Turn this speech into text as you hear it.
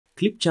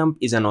Clipchamp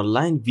is an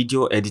online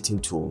video editing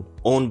tool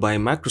owned by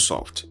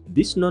Microsoft.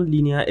 This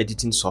non-linear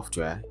editing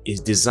software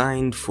is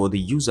designed for the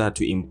user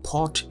to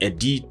import,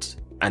 edit,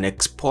 and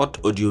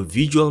export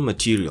audiovisual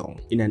material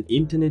in an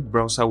internet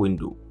browser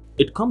window.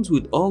 It comes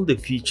with all the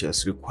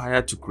features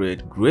required to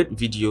create great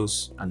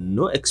videos and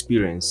no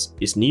experience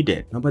is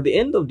needed. Now, by the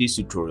end of this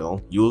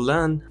tutorial, you'll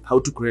learn how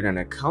to create an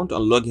account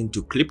and log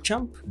into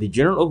Clipchamp, the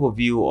general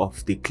overview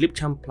of the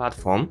Clipchamp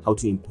platform, how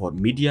to import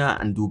media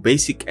and do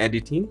basic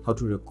editing, how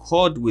to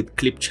record with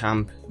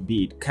Clipchamp,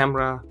 be it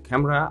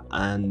camera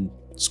and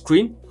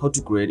screen, how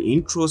to create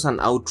intros and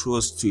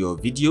outros to your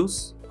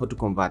videos, how to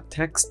convert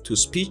text to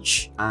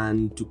speech,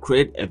 and to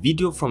create a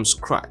video from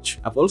scratch.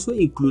 I've also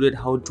included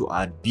how to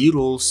add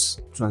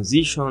b-rolls,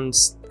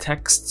 transitions,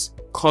 text,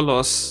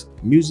 colors,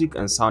 music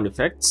and sound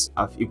effects.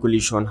 I've equally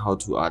shown how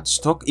to add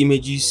stock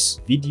images,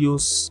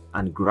 videos,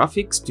 and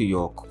graphics to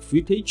your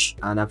footage,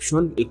 and I've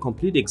shown a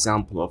complete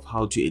example of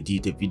how to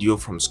edit a video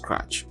from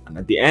scratch. And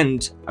at the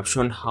end, I've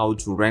shown how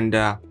to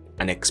render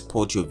and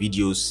export your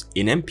videos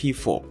in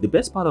MP4. The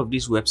best part of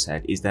this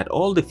website is that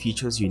all the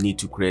features you need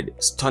to create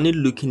stunning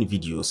looking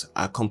videos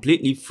are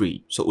completely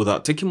free. So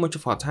without taking much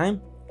of our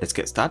time, let's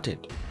get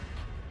started.